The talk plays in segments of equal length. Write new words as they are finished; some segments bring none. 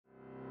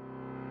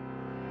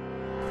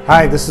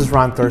Hi, this is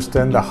Ron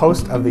Thurston, the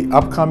host of the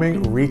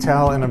upcoming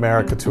Retail in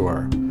America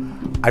tour.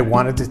 I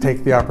wanted to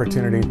take the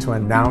opportunity to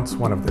announce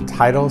one of the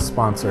title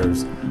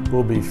sponsors who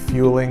will be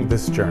fueling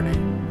this journey.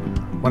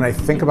 When I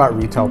think about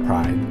Retail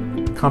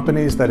Pride,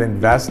 companies that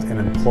invest in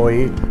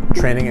employee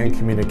training and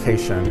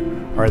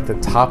communication are at the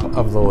top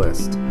of the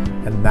list,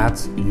 and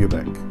that's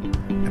Yoobic.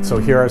 And so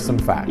here are some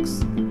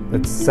facts.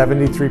 That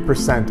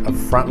 73% of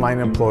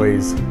frontline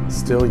employees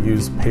still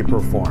use paper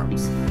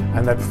forms,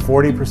 and that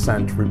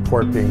 40%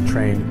 report being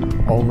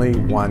trained only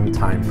one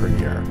time per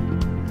year.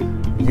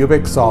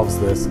 Yoobic solves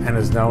this and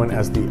is known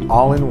as the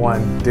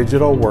all-in-one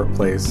digital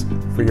workplace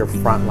for your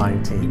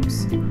frontline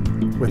teams.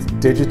 With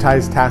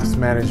digitized task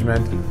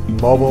management,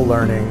 mobile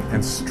learning,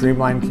 and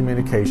streamlined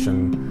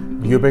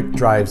communication, Yoobic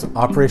drives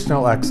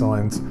operational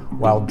excellence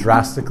while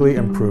drastically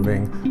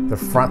improving the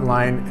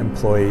frontline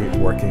employee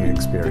working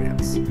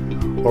experience.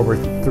 Over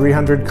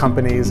 300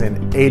 companies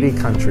in 80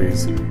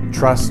 countries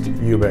trust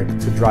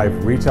Yoobic to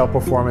drive retail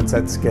performance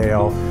at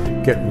scale,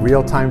 get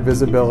real-time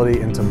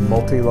visibility into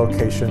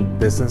multi-location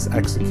business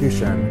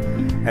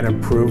execution, and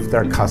improve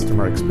their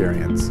customer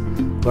experience.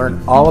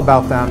 Learn all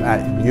about them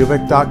at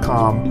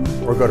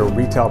yoobic.com or go to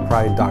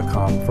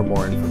retailpride.com for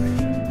more information.